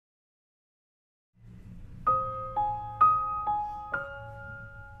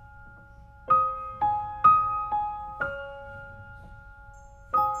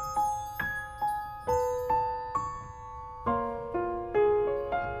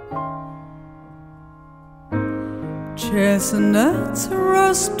Chestnuts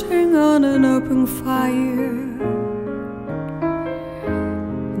roasting on an open fire,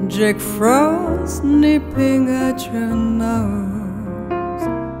 Jack Frost nipping at your nose,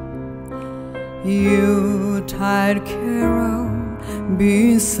 Yuletide carol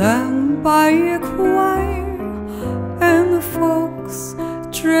being sung by a choir, and the folks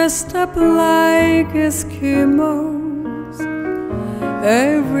dressed up like Eskimos.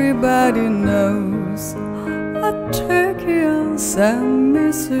 Everybody knows a turkey on some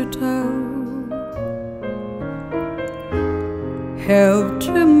mistletoe help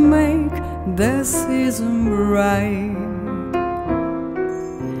to make the season bright.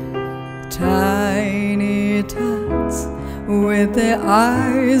 Tiny tots with their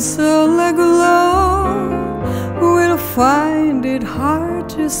eyes all aglow will find it hard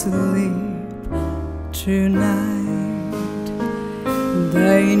to sleep tonight.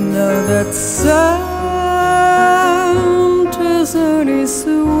 They know that Santa's on his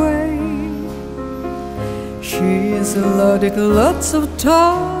way. He's loaded lots of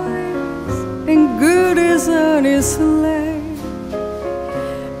toys and goodies on his sleigh,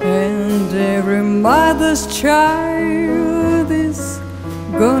 and every mother's child is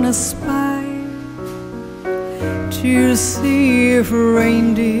gonna spy to see if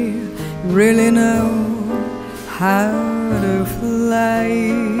reindeer really know how to fly.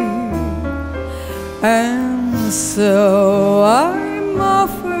 And so I'm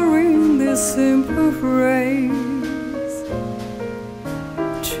offering this simple phrase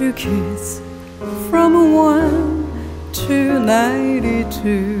to kids from 1 to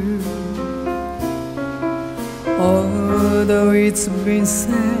 92. Although it's been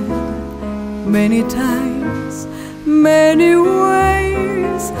said many times, many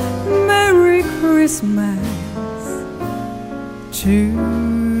ways, Merry Christmas to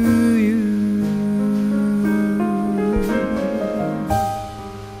you.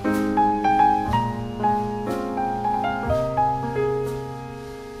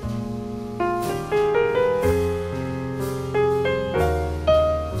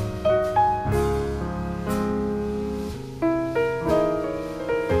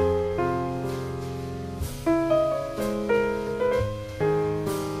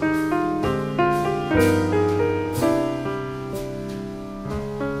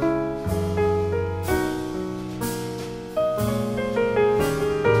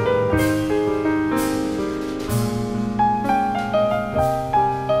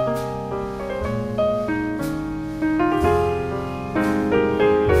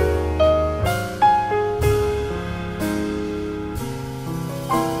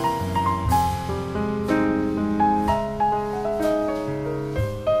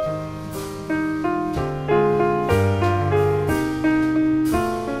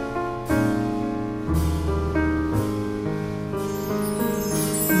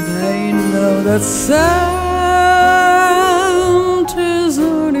 That Santa's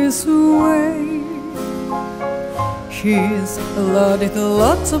on his way. He's loaded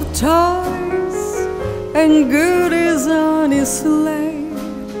lots of toys and goodies on his sleigh,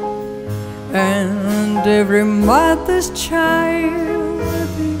 and every mother's child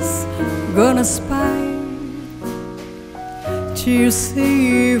is gonna spy to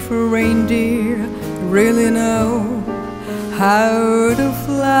see if reindeer really know how to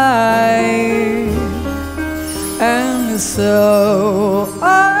fly. And so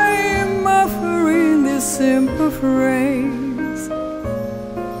I'm offering this simple phrase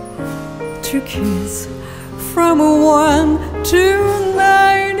to kids from 1 to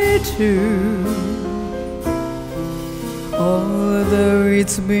 92. Although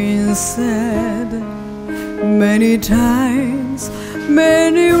it's been said many times,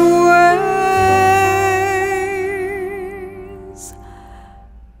 many ways,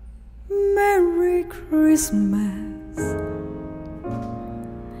 Merry Christmas,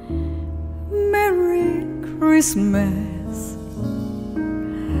 Merry Christmas,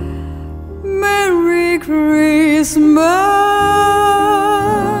 Merry Christmas.